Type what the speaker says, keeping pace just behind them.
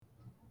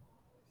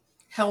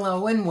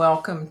Hello and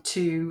welcome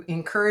to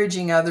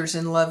Encouraging Others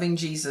in Loving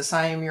Jesus.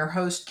 I am your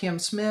host, Kim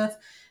Smith,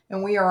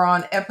 and we are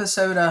on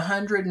episode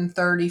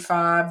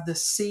 135, The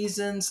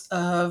Seasons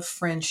of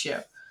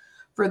Friendship.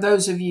 For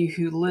those of you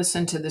who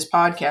listen to this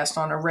podcast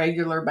on a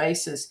regular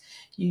basis,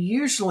 you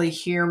usually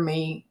hear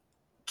me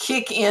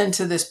kick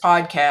into this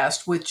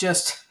podcast with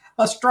just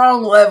a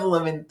strong level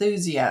of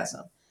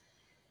enthusiasm.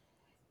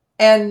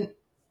 And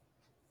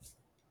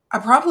I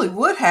probably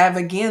would have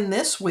again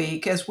this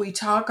week as we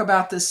talk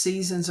about the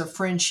seasons of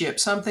friendship,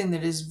 something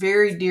that is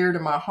very dear to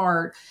my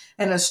heart,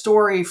 and a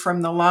story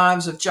from the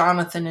lives of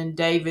Jonathan and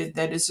David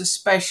that is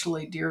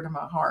especially dear to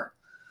my heart.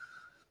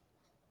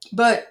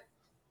 But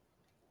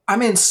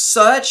I'm in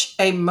such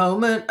a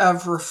moment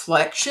of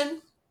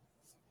reflection,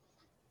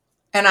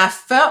 and I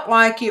felt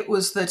like it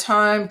was the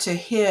time to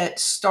hit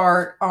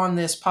start on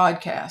this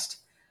podcast.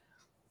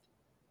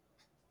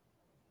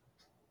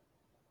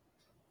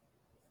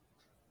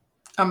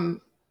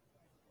 I'm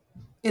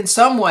in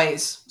some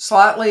ways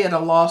slightly at a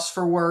loss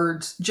for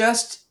words,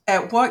 just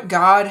at what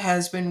God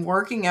has been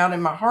working out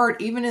in my heart,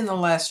 even in the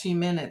last few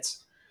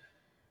minutes.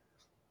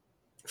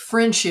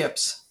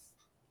 Friendships.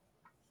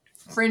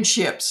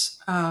 Friendships.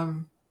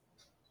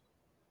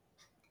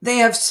 They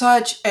have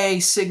such a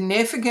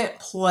significant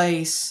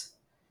place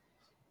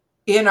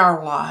in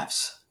our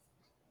lives.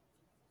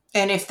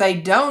 And if they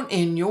don't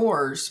in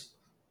yours,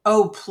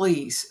 oh,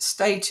 please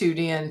stay tuned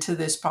in to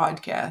this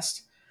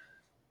podcast.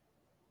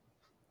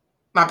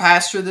 My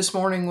pastor this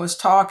morning was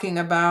talking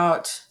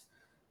about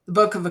the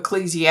book of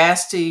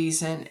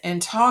Ecclesiastes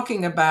and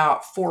talking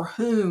about for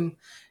whom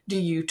do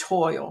you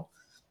toil,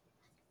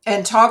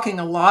 and talking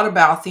a lot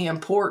about the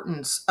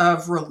importance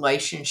of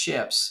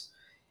relationships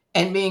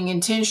and being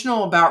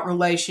intentional about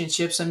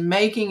relationships and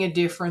making a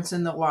difference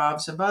in the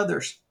lives of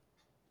others.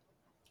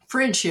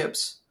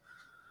 Friendships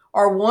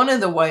are one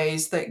of the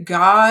ways that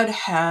God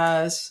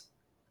has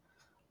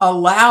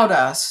allowed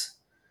us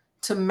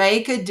to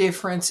make a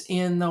difference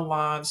in the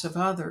lives of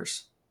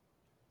others.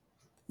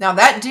 Now,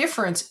 that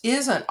difference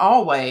isn't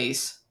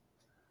always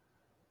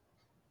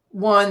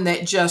one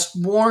that just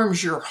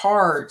warms your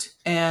heart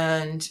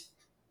and,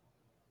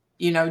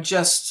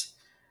 just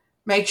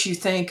makes you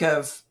think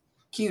of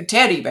cute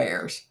teddy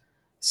bears.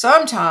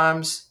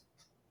 Sometimes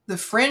the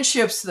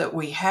friendships that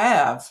we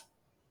have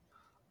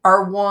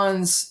are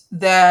ones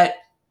that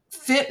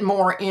fit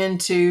more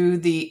into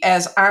the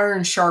as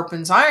iron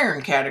sharpens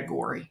iron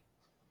category.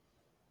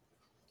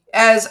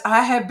 As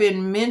I have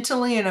been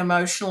mentally and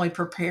emotionally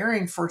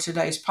preparing for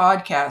today's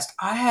podcast,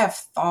 I have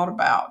thought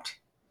about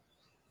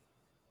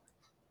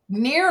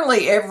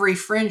nearly every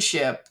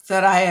friendship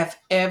that I have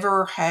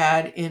ever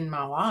had in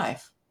my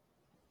life.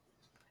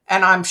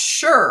 And I'm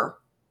sure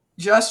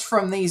just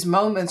from these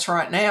moments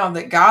right now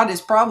that God is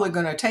probably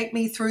going to take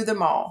me through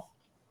them all.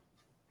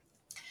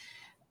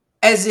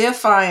 As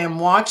if I am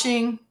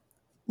watching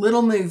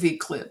little movie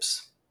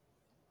clips.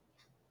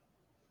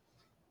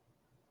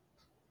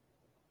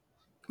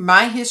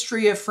 My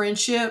history of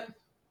friendship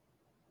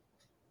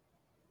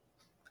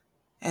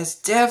has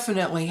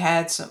definitely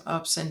had some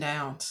ups and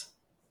downs,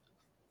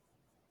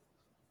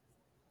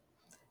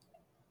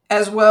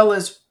 as well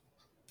as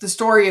the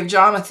story of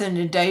Jonathan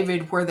and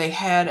David, where they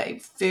had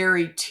a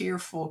very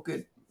tearful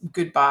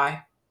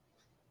goodbye.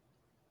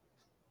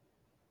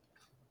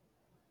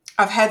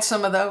 I've had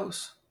some of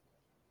those.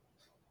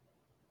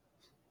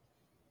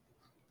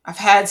 I've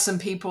had some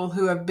people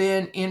who have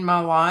been in my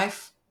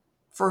life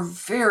for a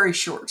very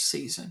short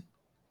season,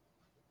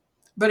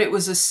 but it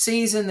was a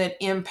season that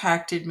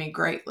impacted me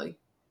greatly.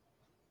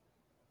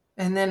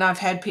 And then I've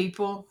had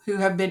people who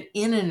have been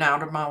in and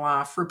out of my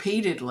life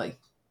repeatedly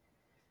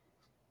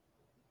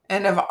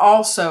and have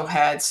also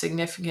had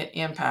significant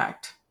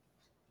impact.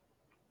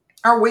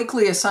 Our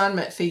weekly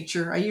assignment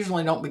feature, I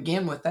usually don't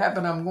begin with that,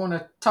 but I'm going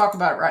to talk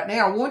about it right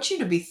now. I want you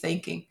to be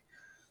thinking.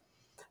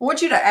 I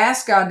want you to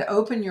ask God to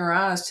open your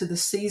eyes to the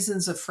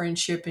seasons of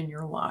friendship in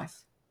your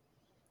life,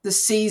 the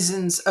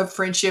seasons of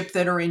friendship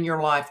that are in your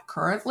life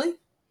currently,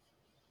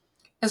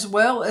 as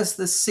well as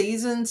the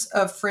seasons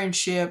of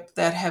friendship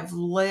that have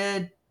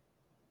led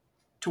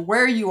to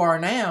where you are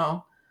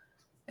now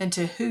and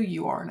to who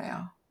you are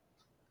now.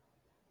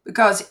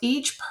 Because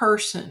each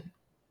person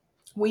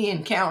we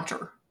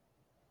encounter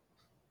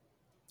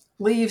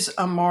leaves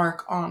a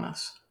mark on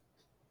us.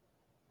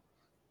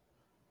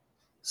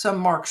 Some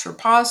marks are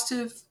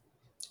positive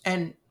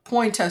and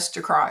point us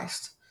to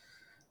Christ.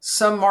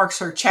 Some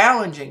marks are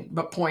challenging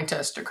but point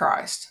us to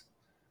Christ.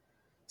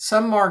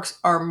 Some marks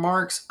are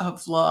marks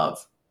of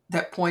love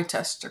that point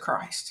us to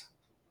Christ.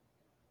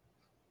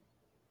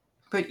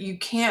 But you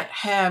can't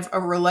have a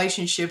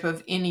relationship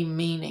of any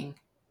meaning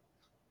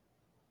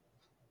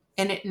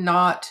and it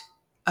not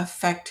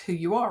affect who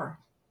you are.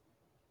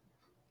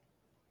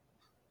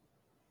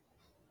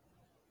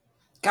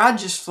 God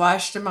just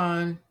flashed to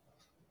mind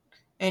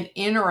an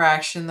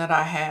interaction that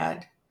I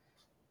had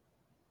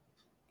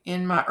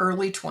in my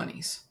early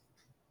 20s.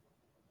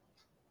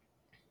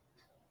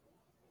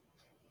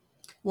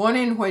 One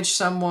in which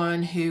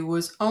someone who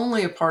was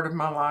only a part of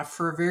my life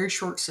for a very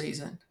short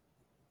season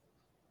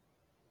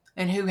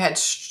and who had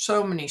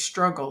so many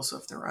struggles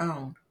of their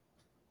own.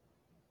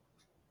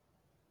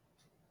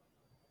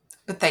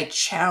 But they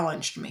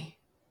challenged me.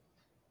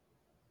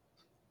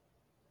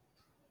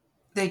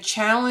 They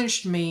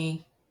challenged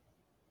me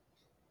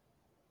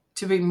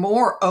to be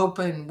more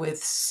open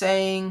with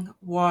saying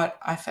what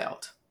I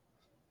felt.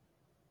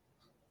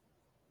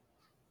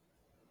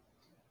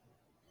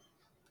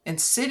 And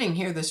sitting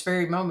here this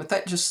very moment,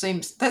 that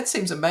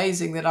seems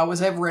amazing that I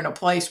was ever in a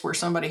place where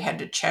somebody had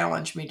to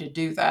challenge me to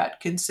do that,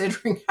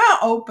 considering how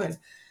open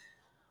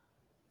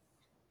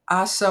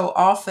I so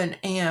often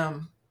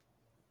am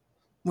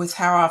with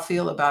how I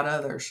feel about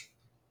others.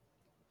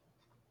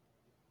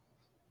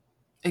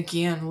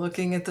 Again,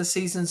 looking at the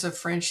seasons of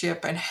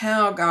friendship and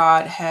how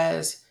God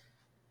has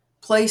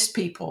placed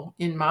people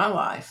in my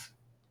life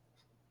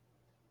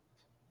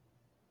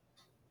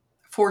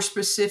for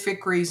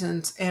specific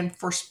reasons and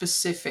for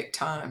specific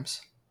times.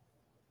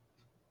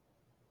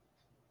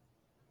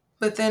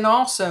 But then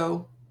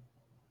also,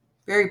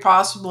 very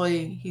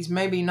possibly, He's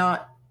maybe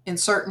not in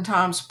certain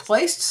times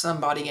placed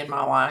somebody in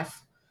my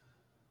life,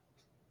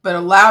 but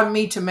allowed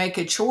me to make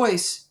a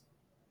choice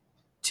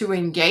to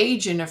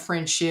engage in a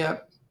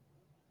friendship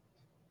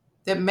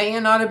that may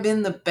not have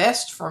been the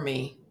best for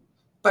me,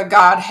 but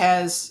God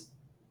has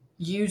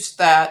used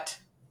that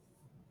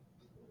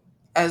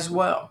as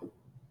well.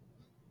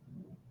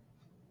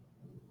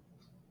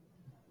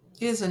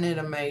 Isn't it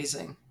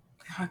amazing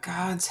how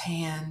God's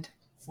hand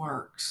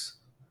works?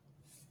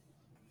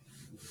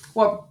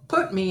 What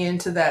put me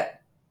into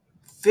that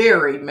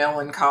very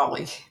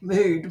melancholy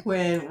mood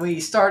when we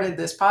started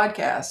this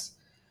podcast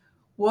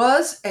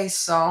was a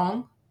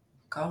song.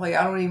 Golly,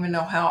 I don't even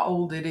know how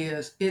old it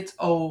is. It's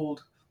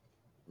old.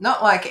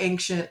 Not like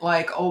ancient,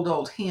 like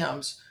old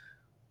hymns.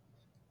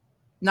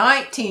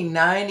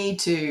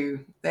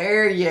 1992.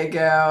 There you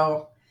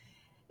go.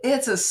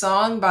 It's a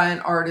song by an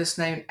artist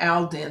named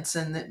Al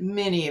Denson that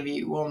many of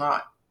you will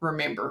not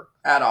remember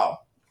at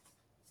all.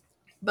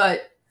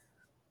 But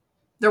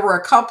there were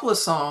a couple of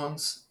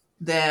songs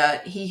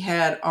that he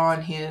had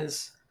on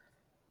his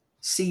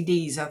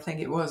CDs, I think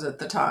it was at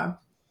the time,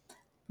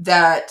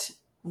 that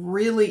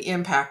really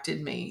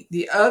impacted me.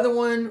 The other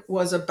one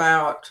was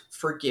about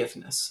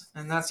forgiveness.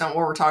 And that's not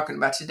what we're talking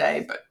about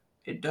today, but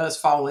it does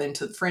fall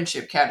into the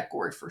friendship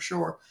category for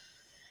sure.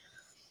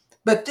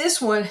 But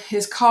this one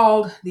is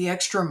called The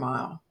Extra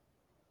Mile.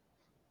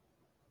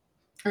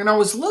 And I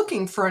was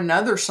looking for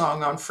another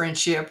song on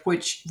friendship,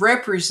 which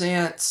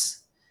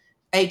represents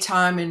a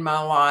time in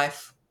my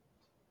life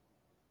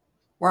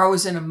where I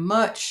was in a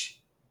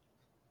much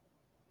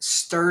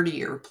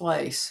sturdier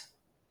place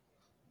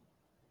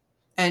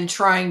and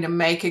trying to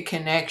make a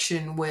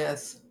connection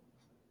with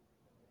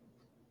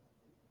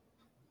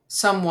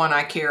someone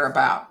I care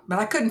about. But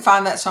I couldn't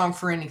find that song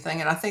for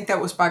anything. And I think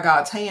that was by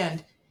God's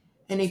hand.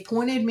 And He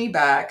pointed me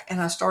back, and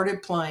I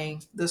started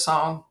playing the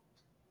song,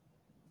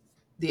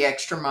 The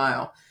Extra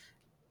Mile.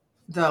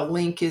 The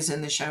link is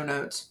in the show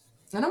notes.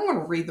 And I'm going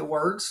to read the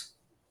words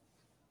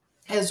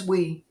as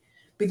we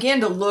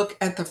begin to look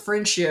at the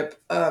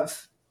friendship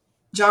of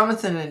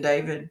Jonathan and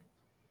David.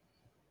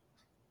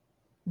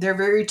 Their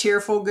very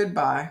tearful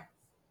goodbye.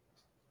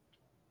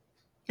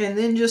 And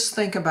then just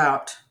think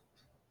about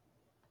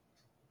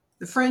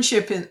the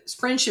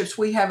friendships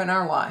we have in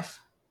our life,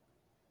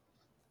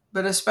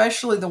 but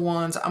especially the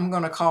ones I'm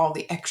going to call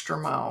the extra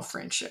mile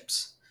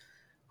friendships,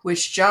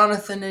 which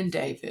Jonathan and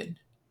David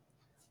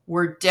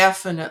were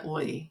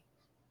definitely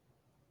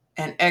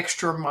an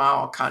extra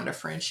mile kind of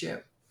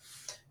friendship.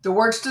 The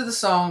words to the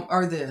song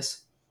are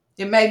this: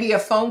 it may be a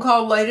phone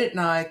call late at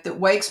night that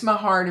wakes my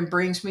heart and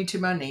brings me to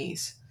my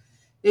knees.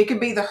 It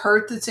could be the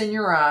hurt that's in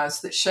your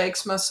eyes that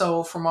shakes my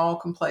soul from all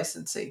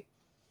complacency.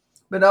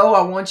 But oh,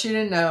 I want you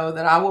to know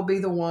that I will be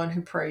the one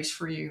who prays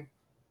for you.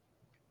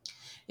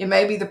 It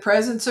may be the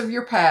presence of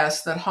your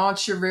past that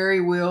haunts your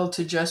very will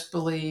to just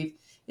believe.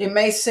 It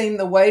may seem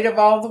the weight of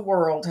all the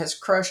world has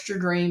crushed your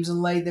dreams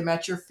and laid them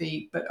at your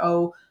feet. But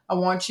oh, I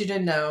want you to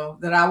know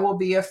that I will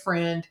be a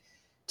friend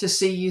to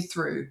see you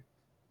through.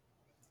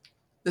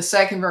 The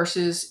second verse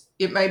is,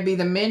 it may be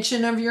the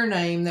mention of your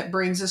name that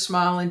brings a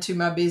smile into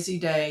my busy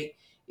day.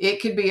 It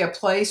could be a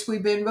place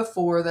we've been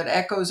before that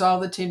echoes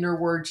all the tender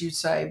words you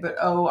say. But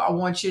oh, I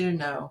want you to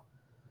know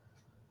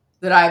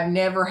that I've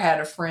never had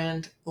a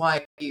friend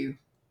like you.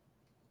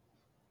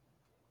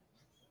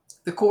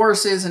 The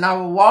chorus is, and I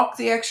will walk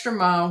the extra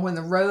mile when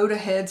the road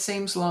ahead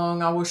seems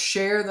long. I will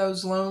share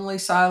those lonely,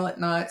 silent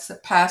nights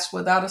that pass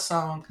without a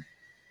song,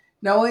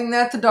 knowing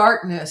that the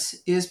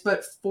darkness is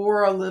but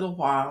for a little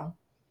while.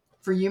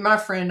 For you, my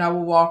friend, I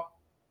will walk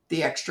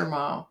the extra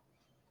mile.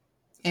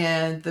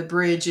 And the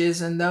bridge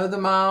is, and though the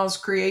miles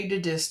create a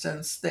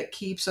distance that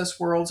keeps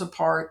us worlds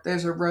apart,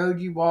 there's a road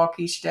you walk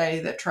each day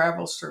that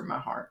travels through my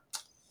heart.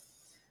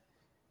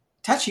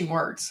 Touching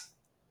words.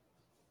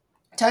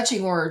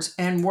 Touching words,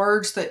 and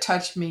words that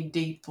touched me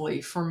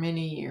deeply for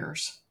many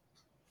years.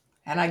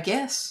 And I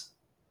guess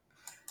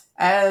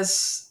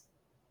as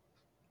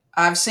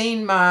I've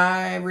seen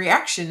my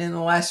reaction in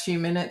the last few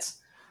minutes,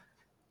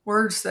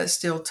 words that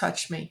still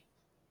touch me.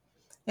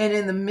 And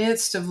in the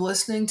midst of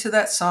listening to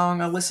that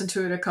song, I listened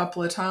to it a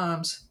couple of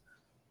times,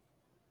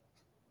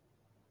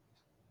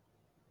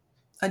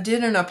 I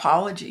did an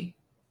apology.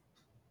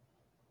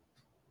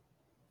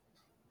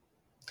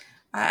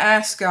 I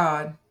asked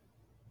God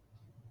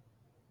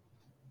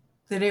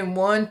that in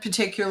one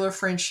particular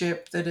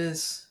friendship that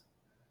has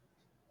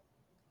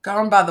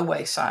gone by the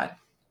wayside,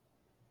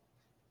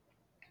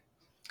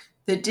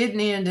 that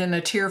didn't end in a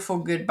tearful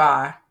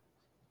goodbye,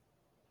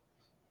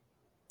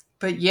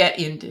 but yet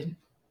ended,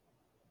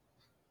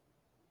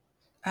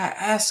 I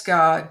asked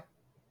God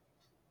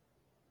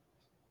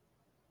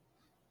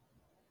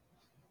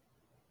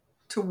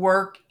to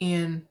work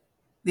in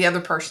the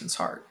other person's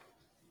heart.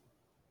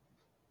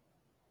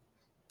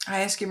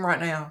 I ask Him right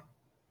now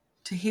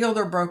to heal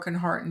their broken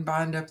heart and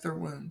bind up their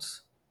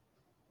wounds.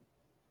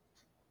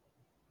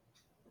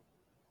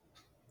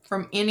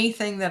 From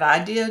anything that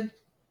I did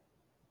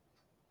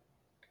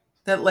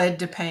that led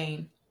to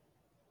pain,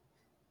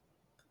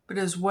 but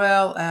as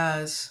well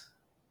as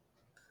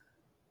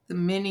the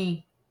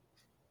many,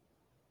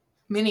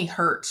 many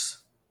hurts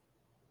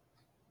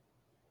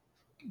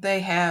they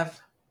have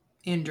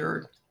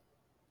endured.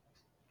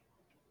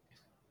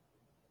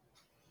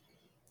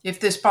 If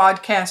this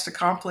podcast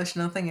accomplished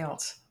nothing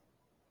else,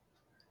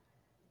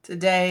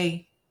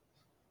 today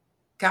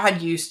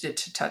God used it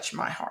to touch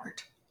my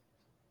heart.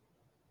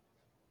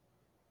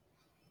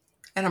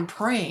 And I'm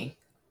praying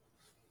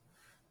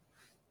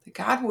that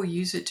God will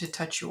use it to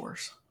touch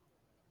yours.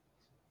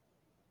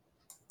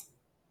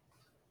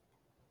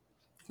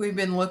 We've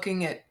been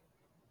looking at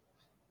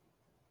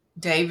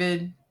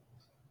David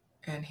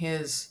and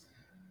his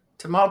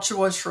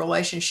tumultuous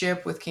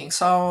relationship with King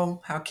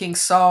Saul, how King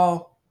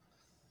Saul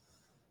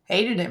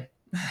hated him.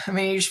 I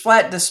mean, he just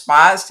flat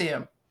despised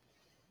him.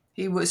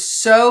 He was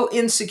so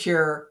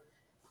insecure,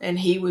 and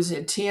he was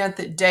intent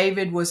that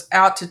David was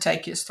out to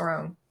take his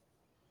throne.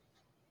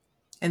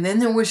 And then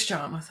there was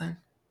Jonathan.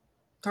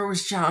 There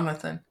was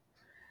Jonathan,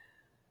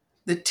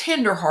 the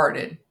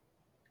tender-hearted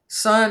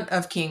son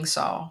of King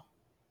Saul,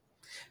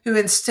 who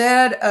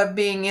instead of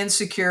being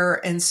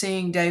insecure and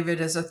seeing David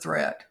as a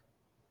threat,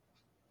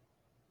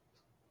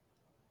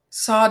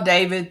 saw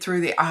David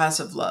through the eyes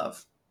of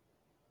love.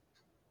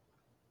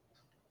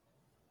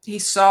 He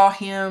saw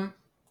him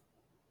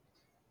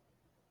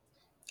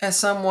as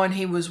someone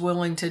he was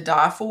willing to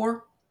die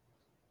for.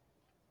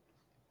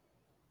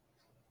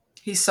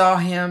 He saw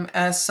him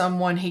as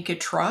someone he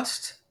could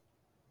trust.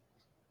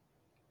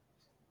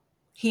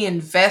 He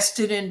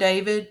invested in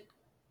David.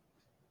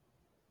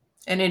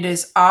 And it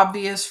is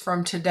obvious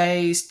from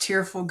today's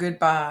tearful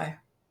goodbye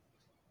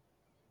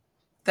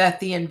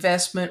that the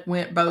investment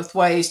went both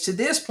ways. To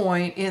this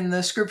point in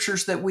the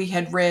scriptures that we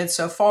had read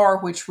so far,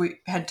 which we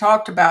had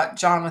talked about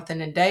Jonathan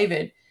and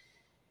David,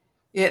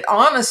 it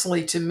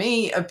honestly to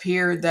me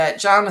appeared that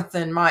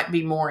Jonathan might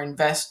be more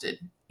invested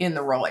in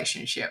the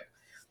relationship.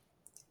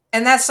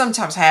 And that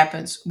sometimes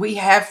happens. We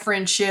have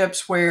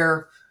friendships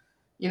where,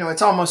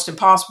 it's almost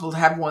impossible to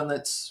have one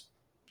that's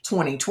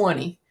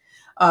 20/20.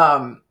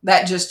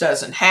 That just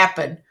doesn't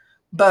happen.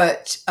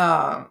 But,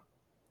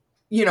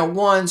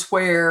 ones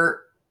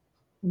where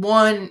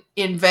one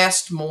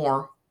invests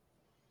more,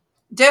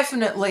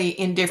 definitely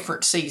in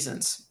different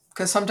seasons,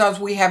 because sometimes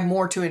we have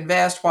more to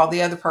invest while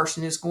the other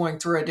person is going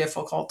through a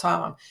difficult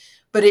time.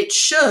 But it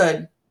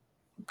should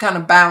kind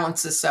of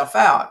balance itself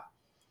out.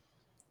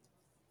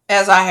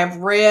 As I have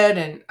read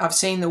and I've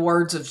seen the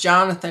words of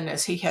Jonathan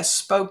as he has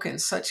spoken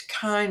such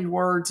kind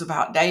words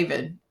about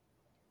David,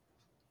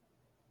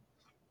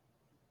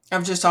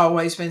 I've just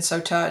always been so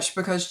touched,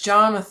 because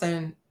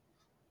Jonathan,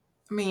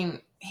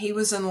 he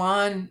was in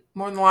line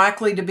more than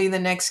likely to be the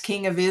next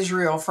king of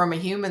Israel from a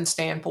human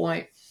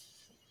standpoint.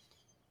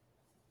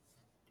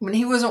 When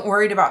he wasn't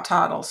worried about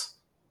titles,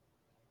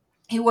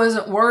 he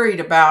wasn't worried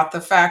about the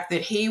fact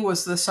that he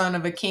was the son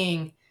of a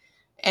king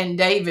and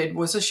David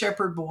was a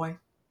shepherd boy.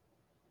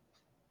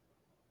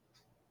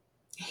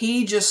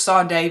 He just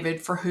saw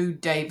David for who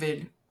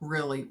David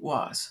really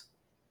was.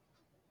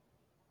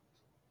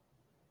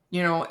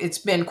 It's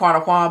been quite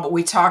a while, but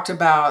we talked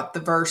about the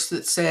verse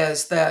that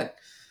says that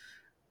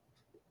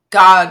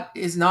God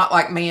is not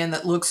like man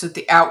that looks at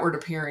the outward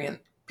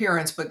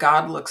appearance, but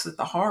God looks at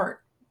the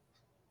heart.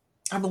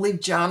 I believe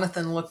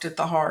Jonathan looked at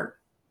the heart.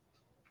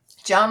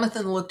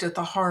 Jonathan looked at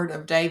the heart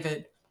of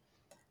David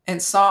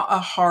and saw a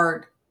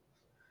heart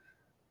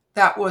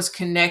that was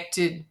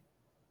connected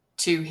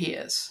to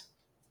his.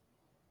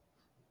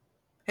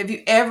 Have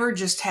you ever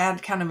just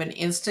had kind of an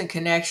instant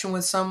connection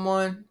with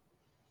someone?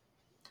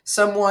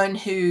 Someone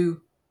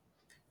who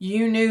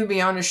you knew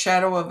beyond a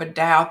shadow of a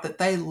doubt that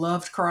they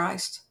loved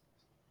Christ?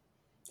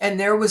 And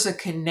there was a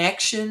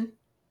connection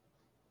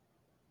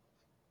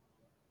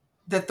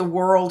that the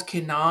world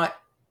cannot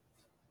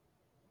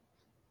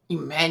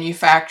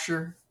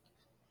manufacture,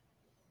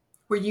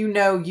 where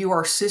you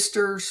are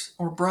sisters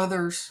or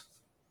brothers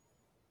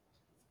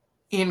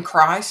in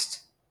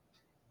Christ,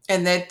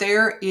 and that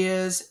there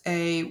is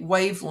a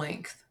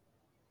wavelength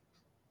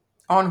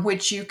on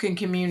which you can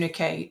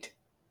communicate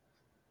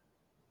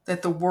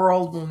that the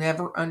world will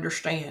never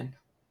understand.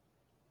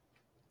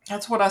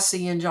 That's what I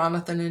see in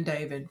Jonathan and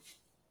David.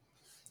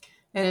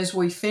 And as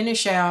we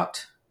finish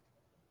out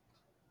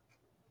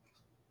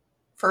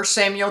 1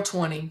 Samuel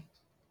 20,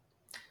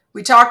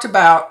 we talked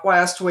about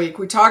last week,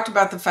 we talked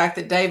about the fact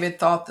that David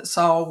thought that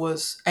Saul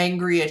was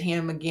angry at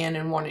him again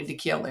and wanted to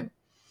kill him.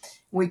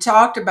 We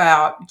talked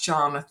about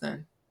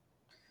Jonathan.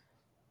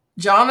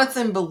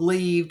 Jonathan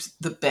believed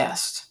the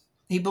best.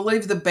 He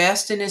believed the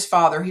best in his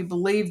father. He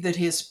believed that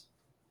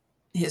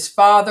his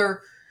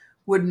father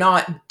would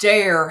not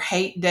dare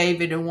hate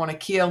David and want to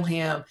kill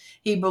him.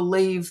 He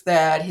believed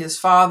that his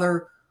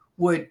father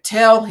would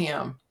tell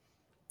him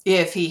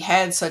if he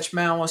had such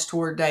malice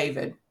toward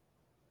David.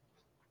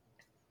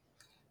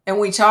 And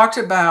we talked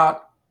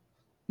about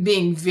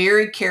being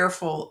very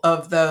careful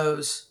of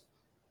those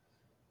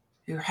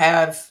who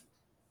have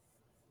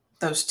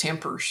those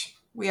tempers.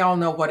 We all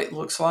know what it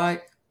looks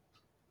like.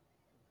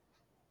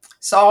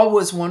 Saul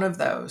was one of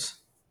those.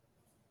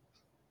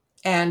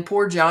 And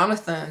poor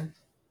Jonathan,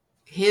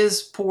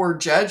 his poor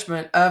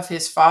judgment of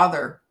his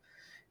father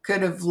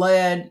could have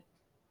led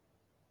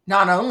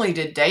not only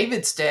to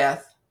David's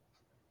death,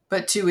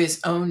 but to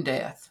his own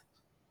death.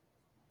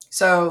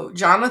 So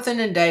Jonathan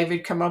and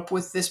David come up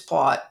with this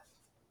plot.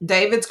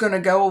 David's going to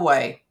go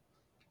away,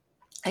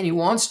 and he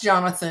wants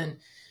Jonathan,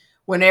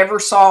 whenever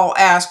Saul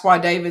asks why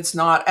David's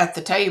not at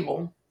the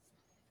table,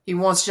 he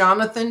wants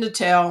Jonathan to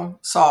tell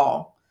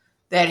Saul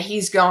that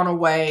he's gone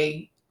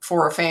away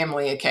for a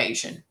family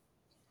occasion.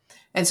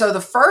 And so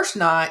the first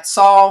night,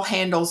 Saul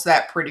handles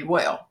that pretty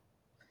well.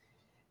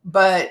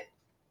 But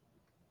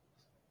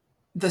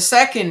the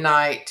second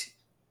night,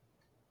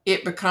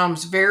 it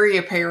becomes very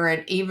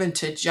apparent even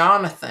to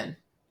Jonathan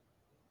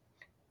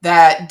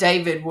that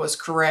David was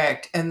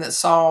correct and that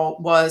Saul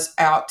was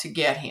out to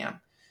get him.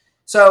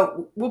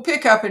 So we'll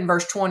pick up in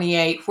verse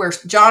 28 where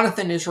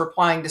Jonathan is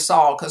replying to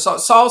Saul, because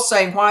Saul's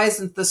saying, why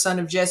isn't the son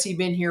of Jesse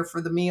been here for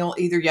the meal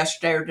either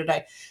yesterday or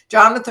today?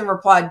 Jonathan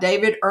replied,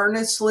 David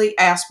earnestly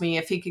asked me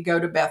if he could go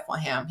to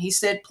Bethlehem. He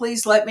said,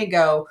 please let me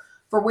go,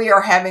 for we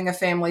are having a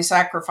family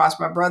sacrifice.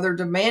 My brother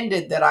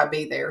demanded that I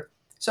be there.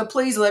 So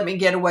please let me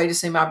get away to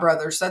see my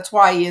brothers. That's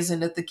why he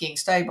isn't at the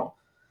king's table.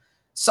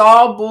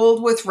 Saul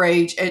boiled with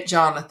rage at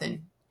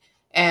Jonathan.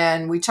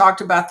 And we talked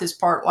about this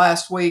part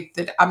last week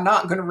that I'm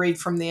not going to read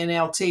from the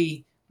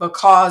NLT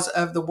because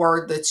of the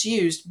word that's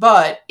used,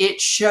 but it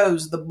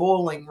shows the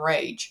boiling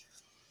rage.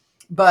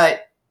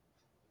 But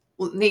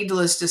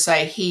needless to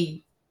say,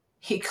 he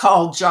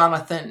called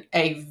Jonathan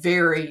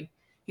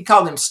he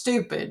called him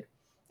stupid,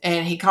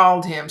 and he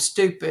called him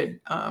stupid.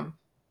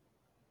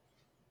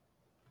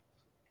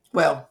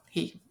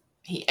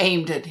 He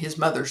aimed at his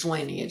mother's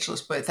lineage,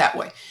 let's put it that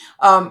way.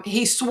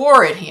 He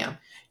swore at him.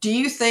 Do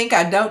you think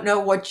I don't know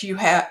what you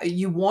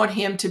want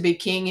him to be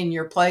king in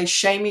your place,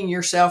 shaming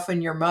yourself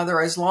and your mother?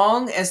 As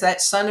long as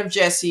that son of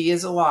Jesse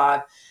is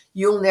alive,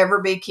 you'll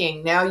never be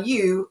king. Now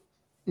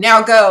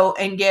go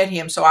and get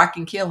him so I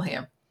can kill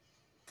him.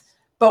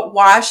 But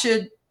why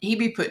should he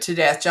be put to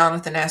death?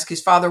 Jonathan asked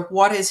his father.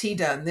 What has he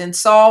done? Then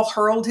Saul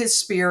hurled his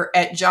spear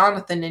at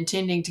Jonathan,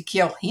 intending to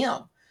kill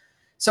him.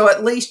 So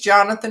at least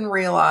Jonathan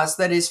realized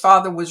that his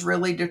father was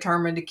really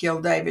determined to kill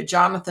David.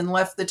 Jonathan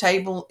left the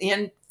table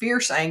in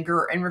fierce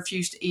anger and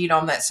refused to eat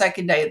on that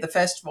second day of the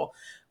festival,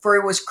 for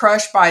he was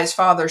crushed by his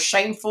father's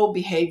shameful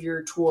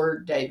behavior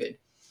toward David.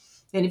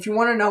 And if you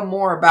want to know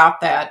more about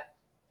that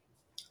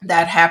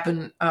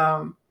happened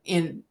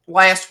in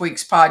last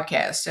week's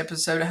podcast,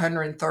 episode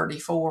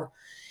 134,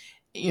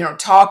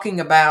 talking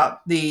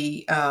about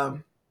the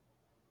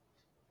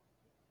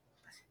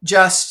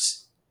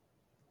just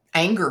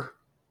anger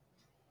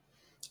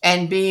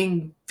and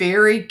being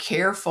very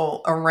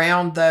careful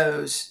around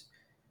those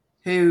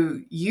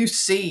who you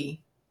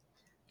see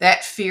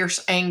that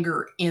fierce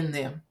anger in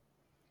them,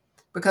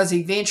 because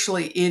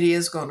eventually it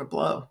is going to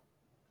blow.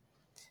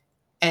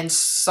 And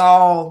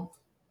Saul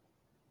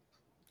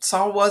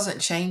wasn't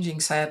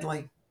changing,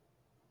 sadly.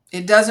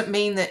 It doesn't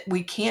mean that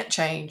we can't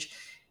change.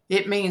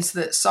 It means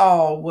that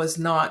Saul was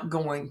not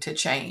going to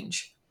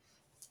change.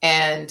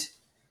 And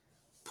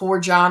poor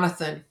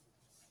Jonathan,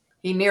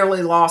 he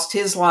nearly lost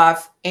his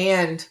life,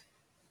 and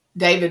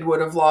David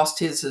would have lost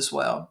his as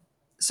well.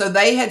 So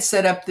they had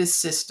set up this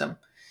system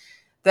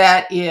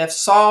that if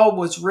Saul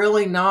was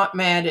really not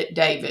mad at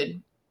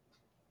David,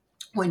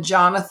 when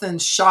Jonathan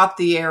shot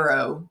the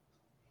arrow,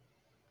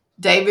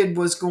 David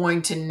was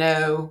going to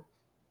know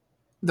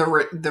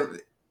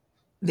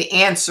the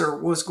answer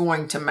was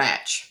going to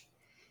match.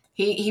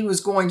 He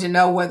was going to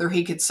know whether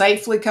he could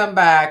safely come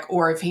back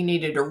or if he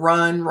needed to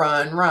run,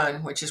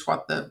 which is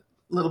what the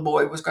little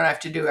boy was going to have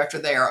to do after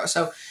the arrow.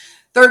 So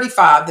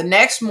 35, the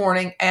next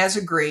morning, as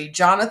agreed,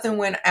 Jonathan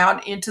went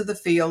out into the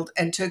field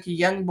and took a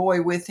young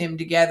boy with him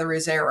to gather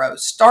his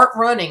arrows. Start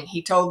running,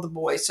 he told the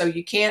boy, so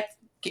you can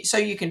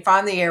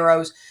find the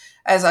arrows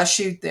as I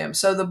shoot them.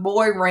 So the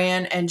boy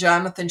ran, and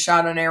Jonathan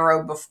shot an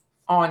arrow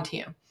on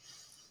him.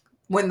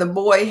 When the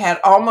boy had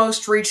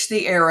almost reached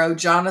the arrow,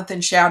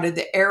 Jonathan shouted,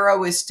 the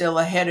arrow is still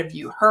ahead of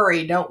you.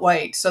 Hurry, don't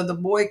wait. So the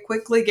boy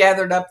quickly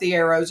gathered up the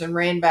arrows and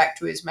ran back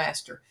to his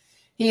master.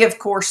 He, of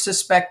course,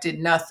 suspected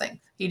nothing.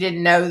 He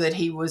didn't know that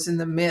he was in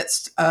the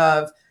midst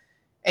of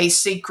a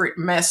secret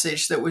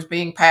message that was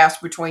being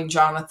passed between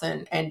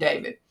Jonathan and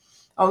David.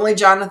 Only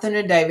Jonathan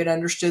and David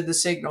understood the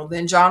signal.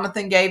 Then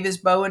Jonathan gave his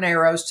bow and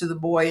arrows to the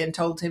boy and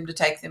told him to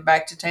take them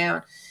back to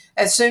town.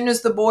 As soon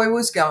as the boy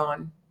was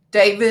gone,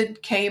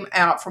 David came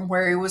out from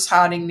where he was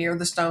hiding near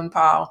the stone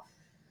pile.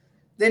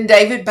 Then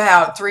David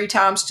bowed 3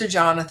 times to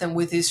Jonathan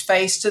with his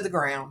face to the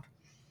ground.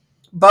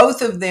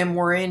 Both of them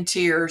were in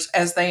tears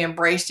as they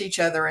embraced each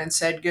other and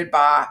said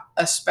goodbye,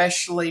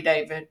 especially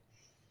David.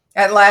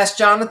 At last,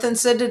 Jonathan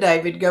said to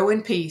David, "Go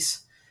in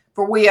peace,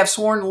 for we have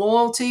sworn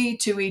loyalty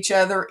to each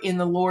other in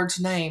the Lord's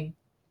name.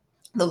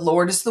 The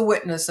Lord is the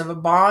witness of a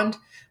bond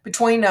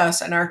between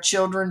us and our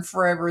children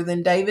forever."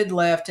 Then David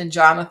left and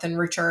Jonathan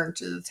returned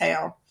to the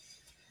town.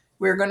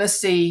 We're going to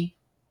see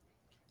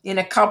in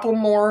a couple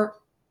more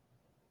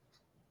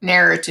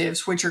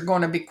narratives, which are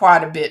going to be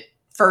quite a bit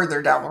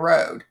further down the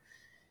road,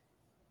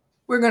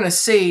 we're going to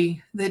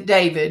see that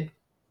David,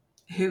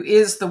 who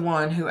is the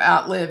one who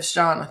outlives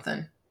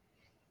Jonathan,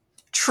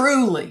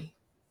 truly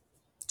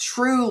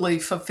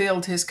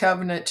fulfilled his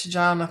covenant to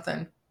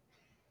Jonathan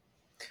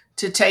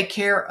to take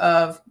care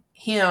of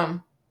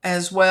him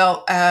as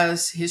well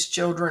as his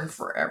children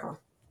forever.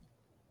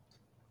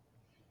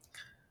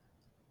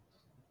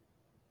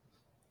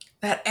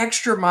 That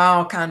extra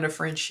mile kind of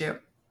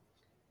friendship.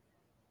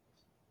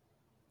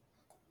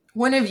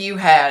 When have you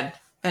had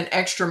an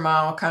extra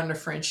mile kind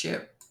of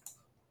friendship?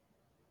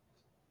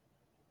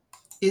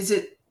 Is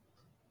it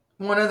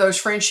one of those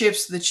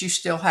friendships that you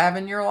still have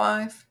in your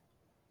life?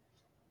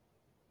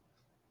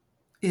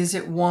 Is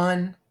it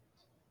one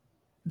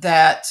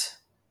that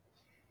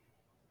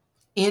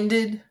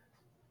ended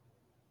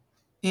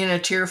in a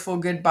tearful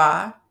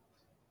goodbye?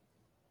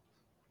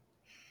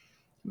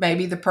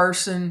 Maybe the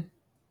person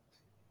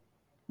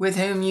with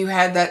whom you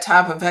had that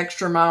type of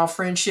extra mile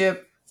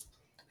friendship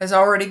has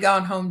already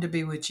gone home to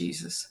be with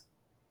Jesus.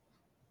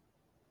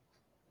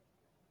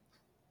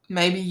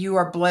 Maybe you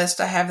are blessed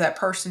to have that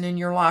person in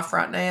your life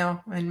right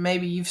now, and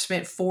maybe you've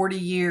spent 40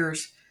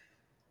 years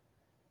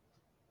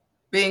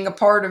being a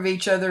part of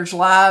each other's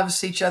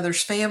lives, each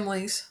other's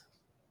families.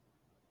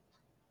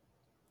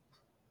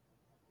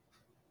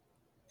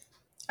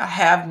 I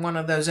have one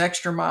of those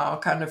extra mile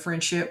kind of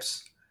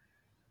friendships.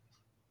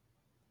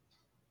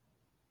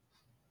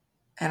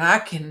 And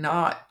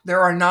there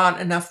are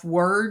not enough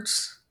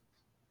words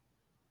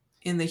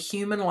in the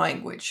human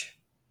language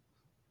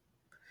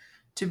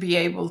to be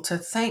able to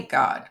thank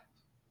God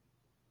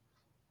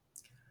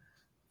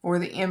for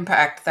the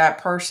impact that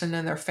person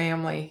and their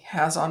family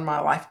has on my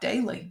life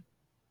daily.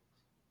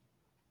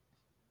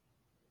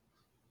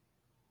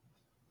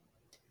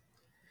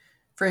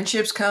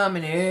 Friendships come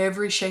in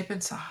every shape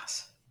and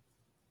size.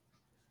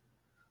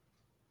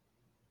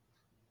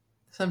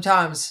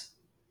 Sometimes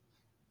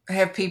I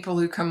have people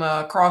who come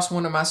across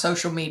one of my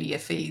social media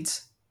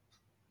feeds,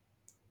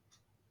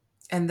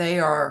 and they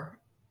are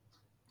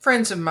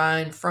friends of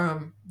mine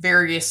from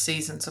various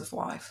seasons of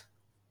life.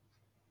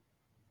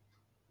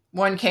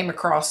 One came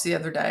across the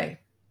other day,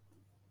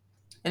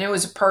 and it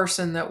was a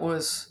person that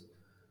was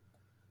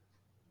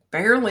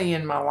barely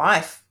in my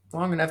life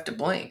long enough to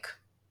blink,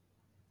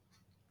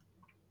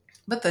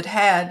 but that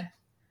had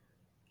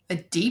a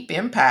deep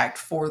impact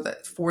for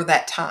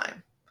that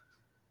time.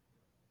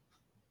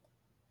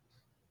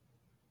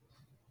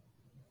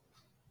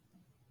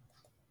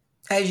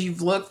 As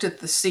you've looked at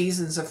the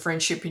seasons of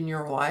friendship in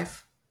your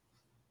life,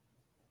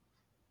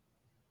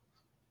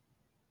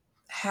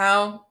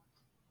 how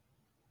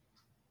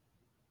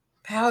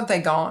have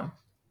they gone?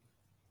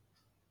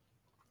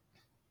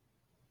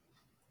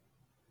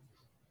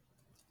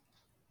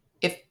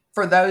 If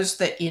for those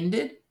that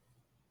ended,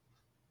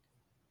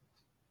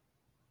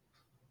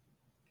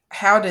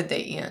 how did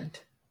they end?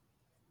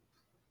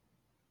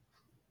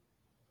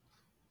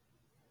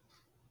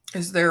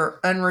 Is there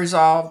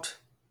unresolved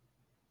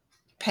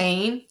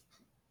pain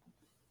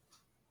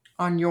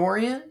on your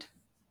end?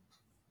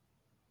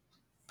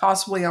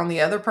 Possibly on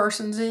the other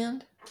person's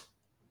end?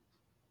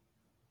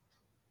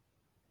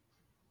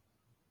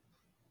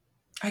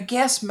 I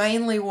guess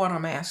mainly what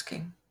I'm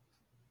asking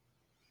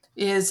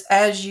is,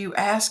 as you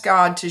ask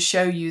God to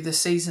show you the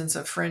seasons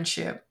of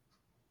friendship,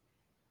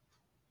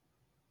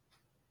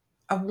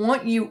 I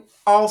want you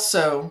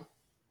also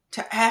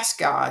to ask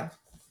God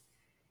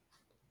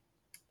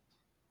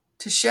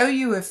to show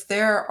you if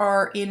there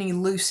are any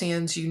loose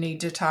ends you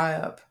need to tie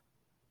up.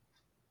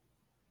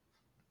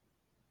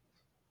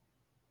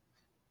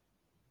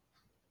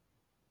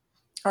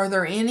 Are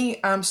there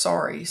any I'm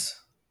sorries?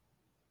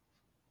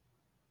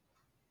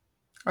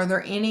 Are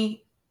there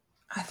any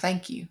I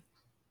thank you?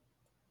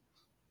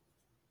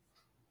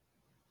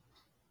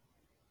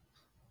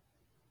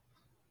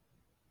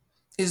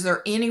 Is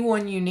there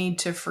anyone you need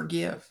to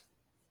forgive?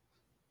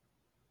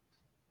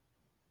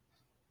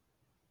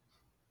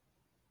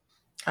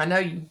 I know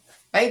you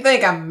may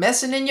think I'm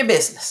messing in your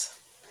business.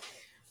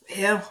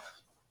 Well,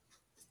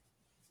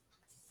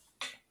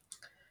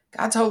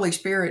 God's Holy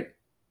Spirit,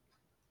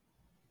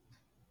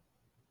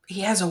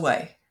 He has a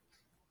way.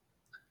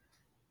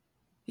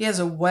 He has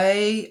a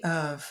way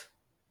of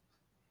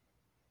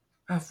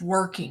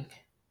working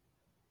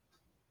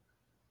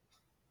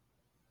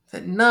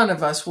that none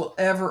of us will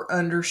ever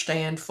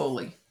understand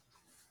fully.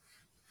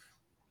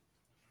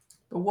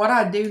 But what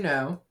I do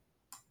know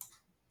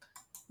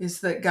is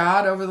that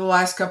God, over the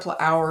last couple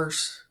of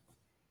hours,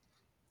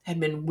 had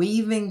been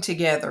weaving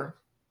together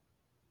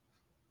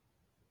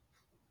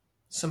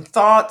some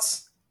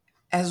thoughts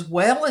as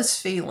well as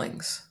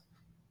feelings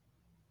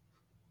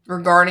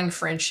regarding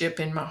friendship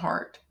in my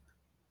heart.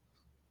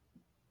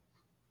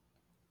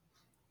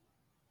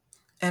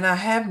 And I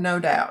have no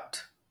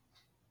doubt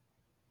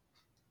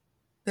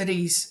that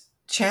He's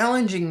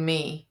challenging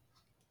me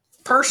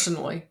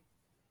personally,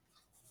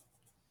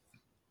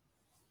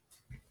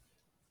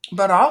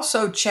 but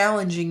also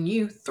challenging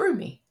you through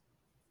me.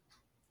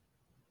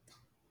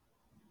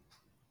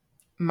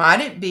 Might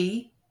it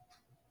be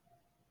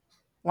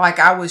like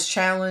I was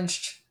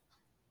challenged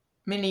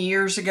many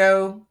years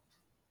ago?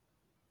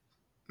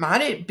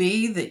 Might it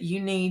be that you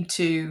need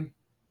to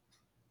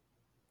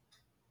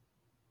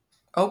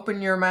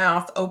open your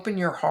mouth, open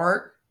your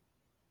heart,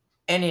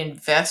 and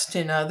invest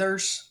in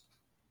others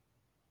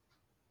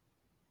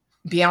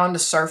beyond the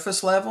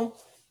surface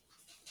level?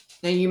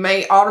 Now, you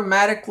may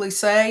automatically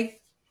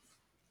say,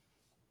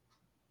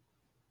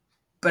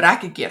 but I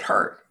could get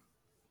hurt.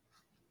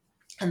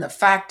 And the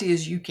fact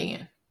is, you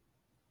can.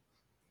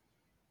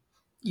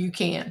 You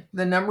can.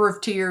 The number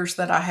of tears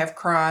that I have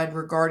cried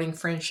regarding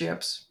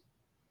friendships,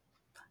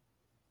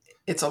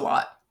 it's a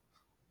lot.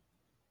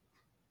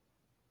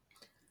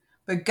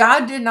 But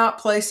God did not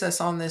place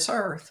us on this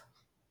earth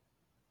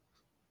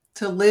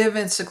to live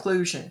in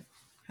seclusion.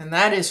 And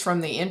that is from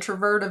the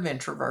introvert of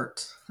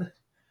introverts.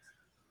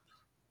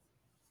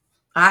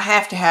 I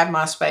have to have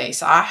my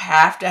space. I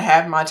have to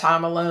have my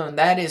time alone.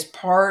 That is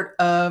part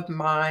of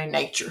my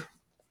nature.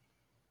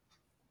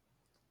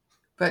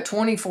 But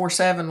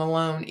 24/7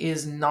 alone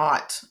is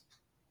not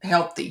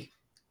healthy,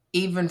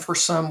 even for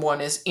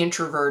someone as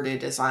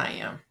introverted as I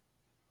am.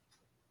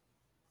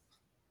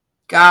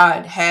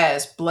 God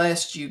has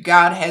blessed you.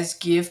 God has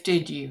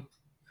gifted you.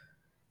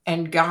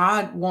 And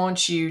God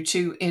wants you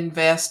to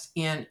invest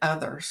in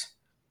others.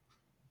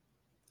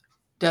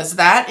 Does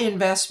that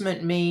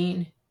investment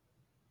mean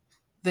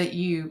that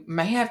you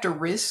may have to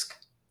risk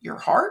your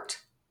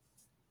heart?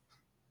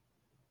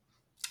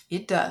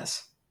 It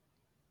does.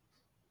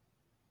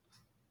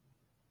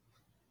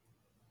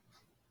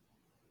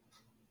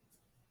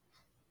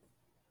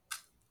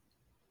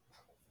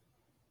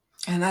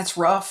 And that's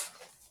rough.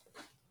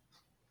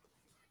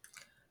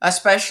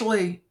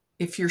 Especially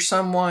if you're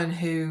someone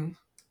who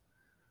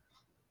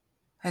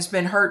has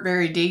been hurt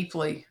very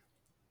deeply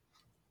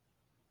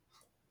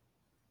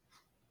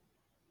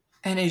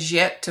and is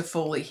yet to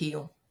fully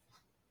heal.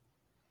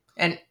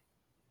 And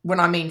when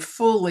I mean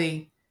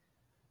fully,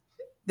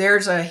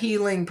 there's a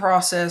healing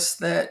process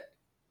that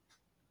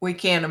we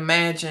can't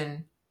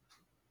imagine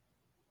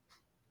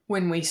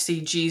when we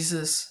see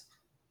Jesus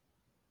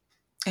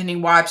and He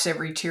wipes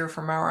every tear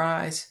from our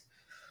eyes.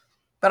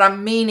 But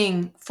I'm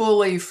meaning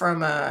fully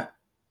from a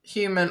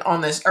human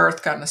on this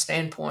earth kind of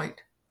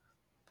standpoint,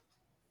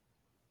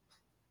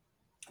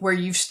 where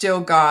you've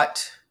still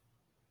got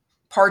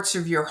parts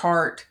of your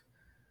heart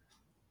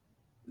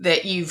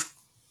that you've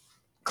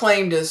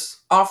claimed as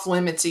off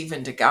limits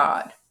even to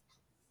God.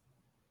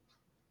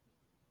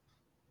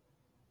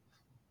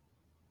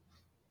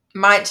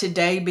 Might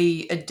today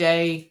be a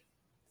day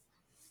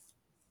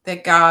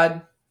that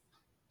God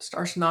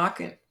starts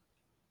knocking?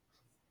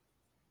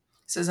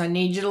 Says, I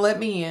need you to let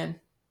me in.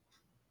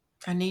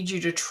 I need you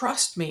to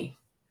trust me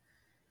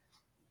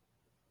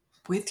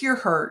with your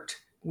hurt,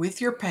 with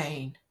your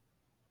pain,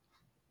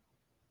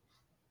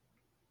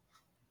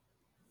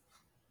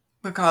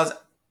 because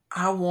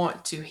I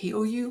want to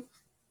heal you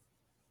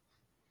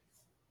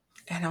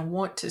and I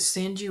want to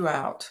send you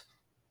out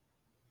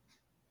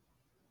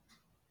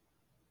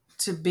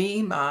to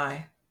be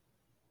my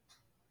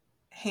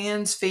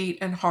hands, feet,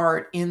 and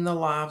heart in the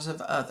lives of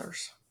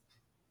others.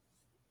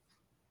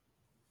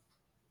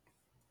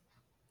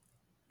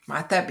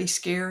 Might that be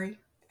scary?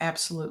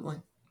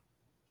 Absolutely.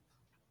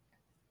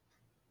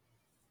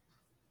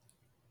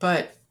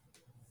 But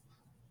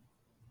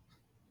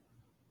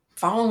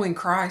following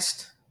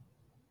Christ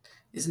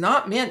is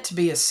not meant to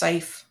be a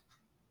safe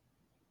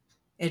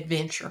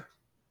adventure.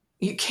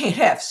 You can't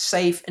have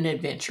safe and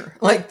adventure.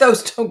 Like,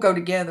 those don't go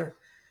together.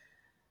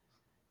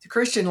 The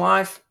Christian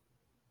life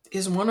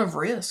is one of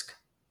risk.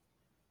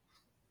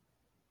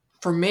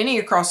 For many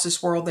across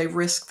this world, they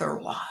risk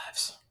their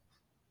lives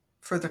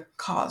for the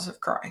cause of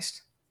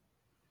Christ.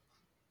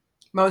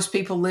 Most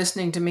people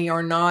listening to me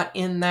are not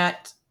in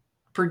that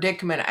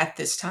predicament at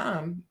this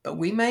time, but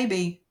we may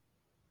be.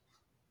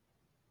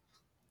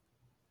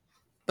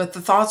 But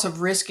the thoughts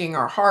of risking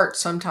our hearts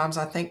sometimes,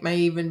 I think, may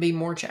even be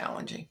more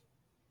challenging.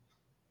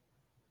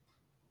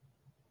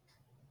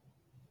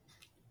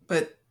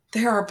 But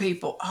there are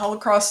people all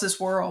across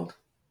this world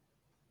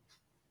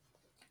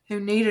who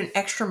need an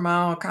extra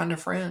mile kind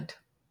of friend.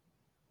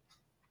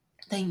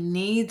 They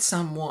need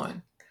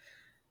someone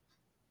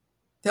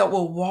that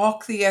will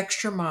walk the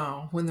extra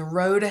mile when the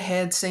road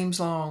ahead seems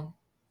long?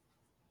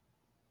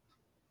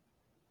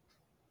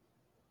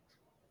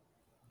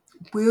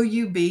 Will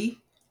you be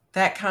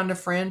that kind of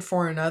friend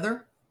for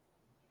another?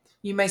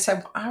 You may say,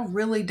 well, I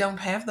really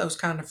don't have those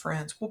kind of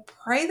friends. Well,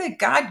 pray that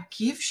God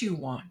gives you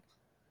one.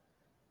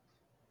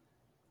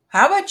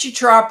 How about you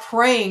try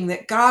praying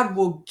that God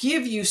will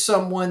give you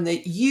someone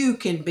that you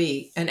can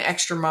be an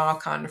extra mile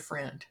kind of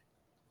friend?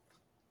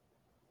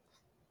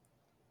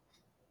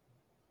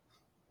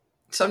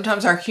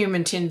 Sometimes our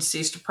human tendency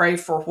is to pray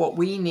for what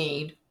we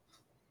need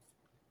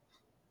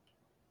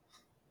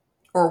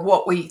or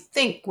what we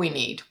think we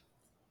need.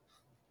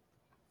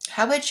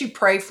 How about you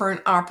pray for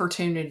an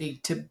opportunity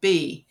to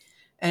be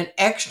an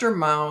extra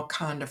mile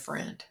kind of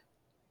friend?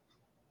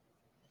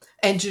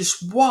 And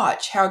just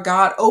watch how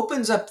God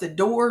opens up the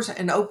doors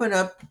and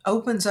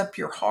opens up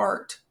your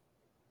heart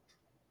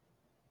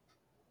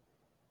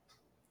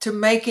to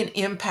make an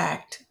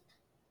impact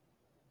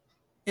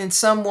in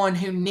someone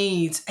who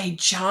needs a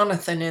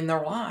Jonathan in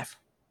their life.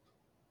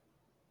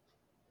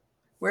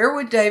 Where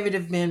would David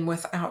have been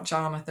without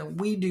Jonathan?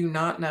 We do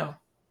not know.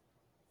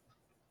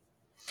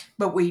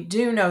 But we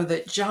do know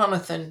that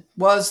Jonathan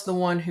was the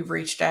one who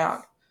reached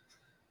out.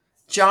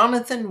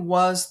 Jonathan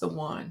was the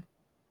one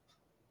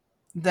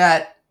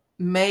that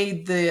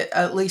made the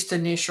at least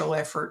initial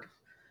effort,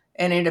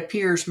 and it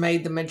appears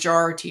made the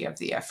majority of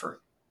the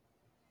effort.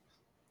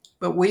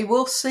 But we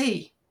will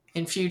see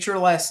in future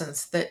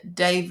lessons that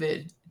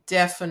David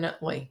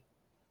definitely,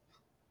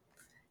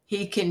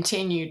 he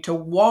continued to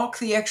walk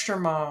the extra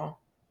mile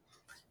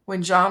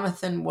when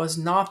Jonathan was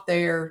not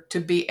there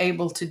to be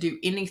able to do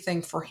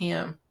anything for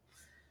him.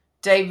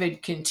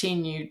 David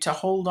continued to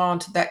hold on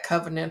to that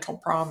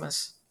covenantal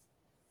promise.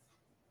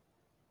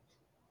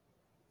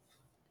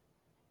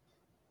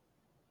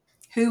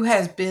 Who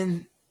has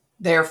been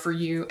there for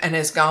you and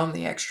has gone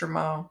the extra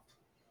mile?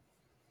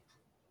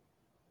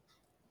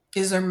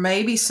 Is there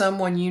maybe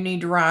someone you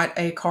need to write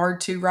a card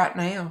to right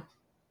now?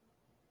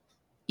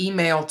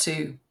 Email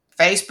to,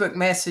 Facebook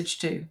message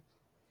to,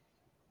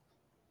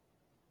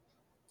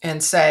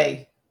 and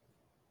say,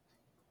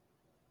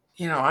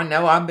 I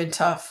know I've been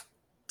tough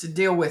to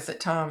deal with at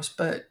times,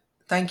 but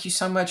thank you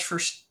so much for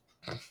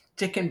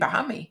sticking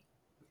by me.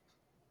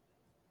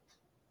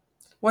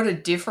 What a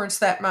difference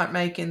that might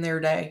make in their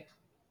day.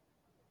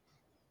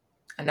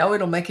 I know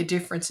it'll make a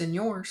difference in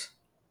yours.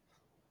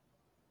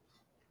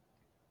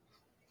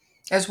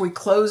 As we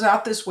close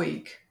out this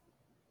week,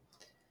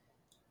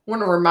 I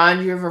want to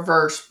remind you of a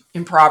verse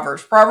in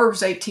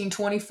Proverbs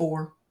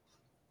 18:24.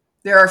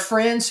 There are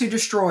friends who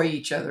destroy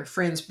each other,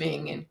 friends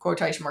being in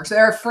quotation marks.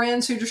 There are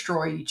friends who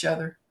destroy each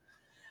other,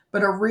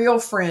 but a real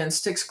friend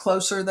sticks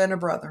closer than a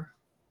brother.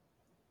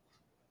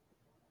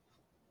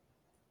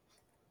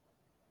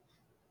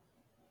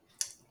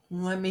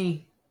 Let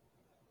me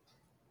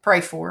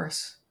pray for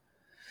us.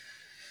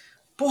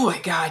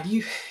 Boy, God,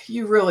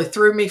 you really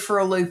threw me for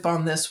a loop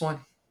on this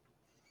one.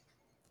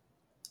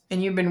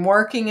 And you've been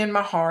working in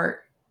my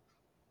heart,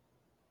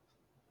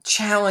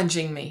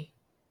 challenging me.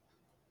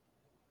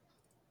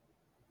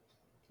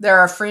 There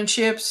are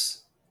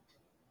friendships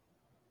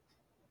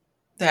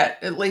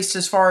that, at least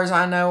as far as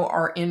I know,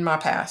 are in my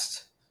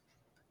past,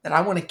 that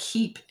I want to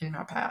keep in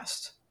my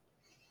past.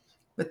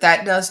 But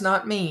that does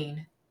not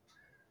mean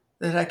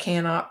that I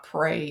cannot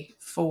pray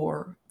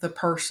for the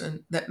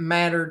person that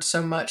mattered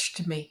so much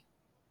to me.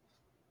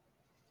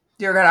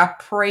 Dear God, I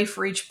pray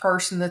for each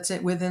person that's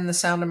within the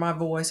sound of my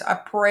voice. I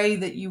pray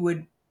that you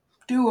would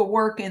do a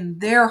work in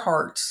their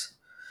hearts,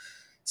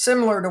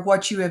 similar to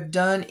what you have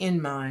done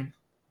in mine.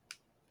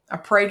 I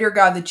pray, dear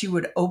God, that you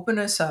would open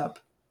us up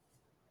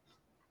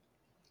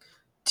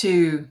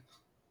to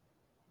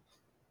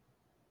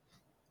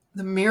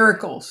the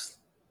miracles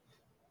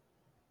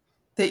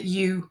that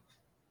you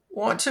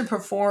want to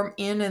perform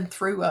in and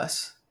through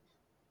us,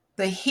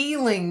 the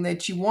healing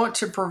that you want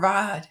to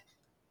provide,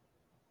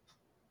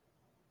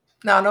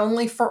 not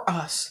only for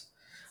us,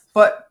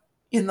 but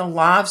in the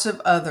lives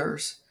of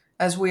others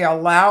as we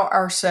allow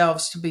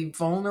ourselves to be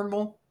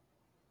vulnerable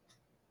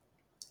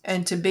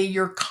and to be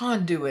your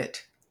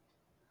conduit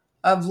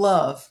of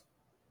love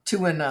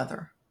to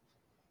another.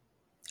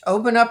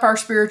 Open up our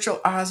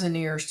spiritual eyes and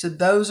ears to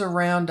those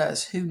around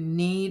us who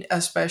need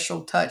a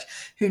special touch,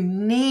 who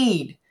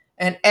need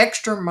an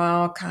extra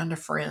mile kind of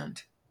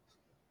friend.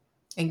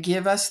 And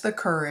give us the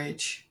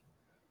courage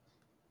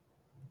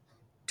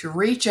to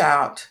reach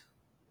out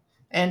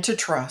and to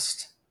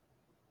trust.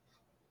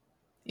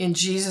 In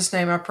Jesus'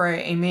 name I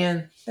pray,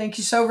 amen. Thank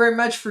you so very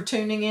much for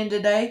tuning in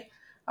today.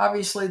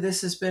 Obviously,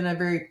 this has been a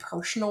very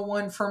personal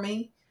one for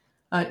me.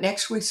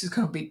 Next week's is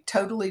going to be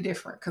totally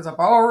different because I've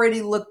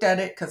already looked at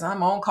it because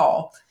I'm on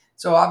call.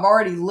 So I've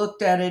already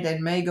looked at it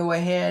and may go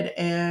ahead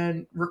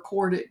and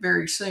record it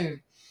very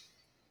soon.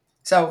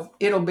 So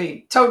it'll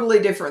be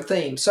totally different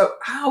theme. So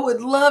I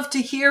would love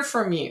to hear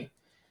from you.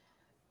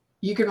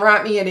 You can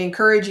write me at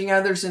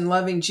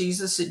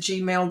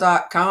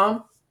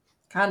encouragingothersandlovingjesus@gmail.com.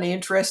 Kind of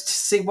interested to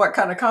see what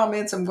kind of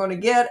comments I'm going to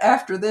get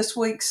after this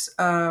week's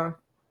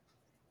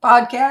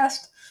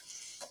podcast.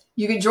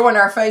 You can join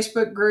our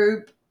Facebook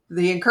group,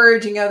 the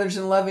Encouraging Others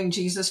in Loving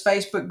Jesus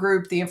Facebook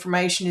group. The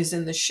information is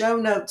in the show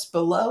notes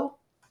below.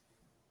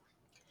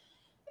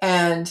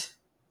 And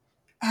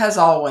as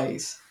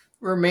always,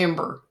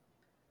 remember,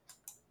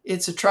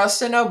 it's a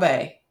trust and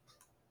obey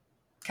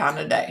kind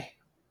of day.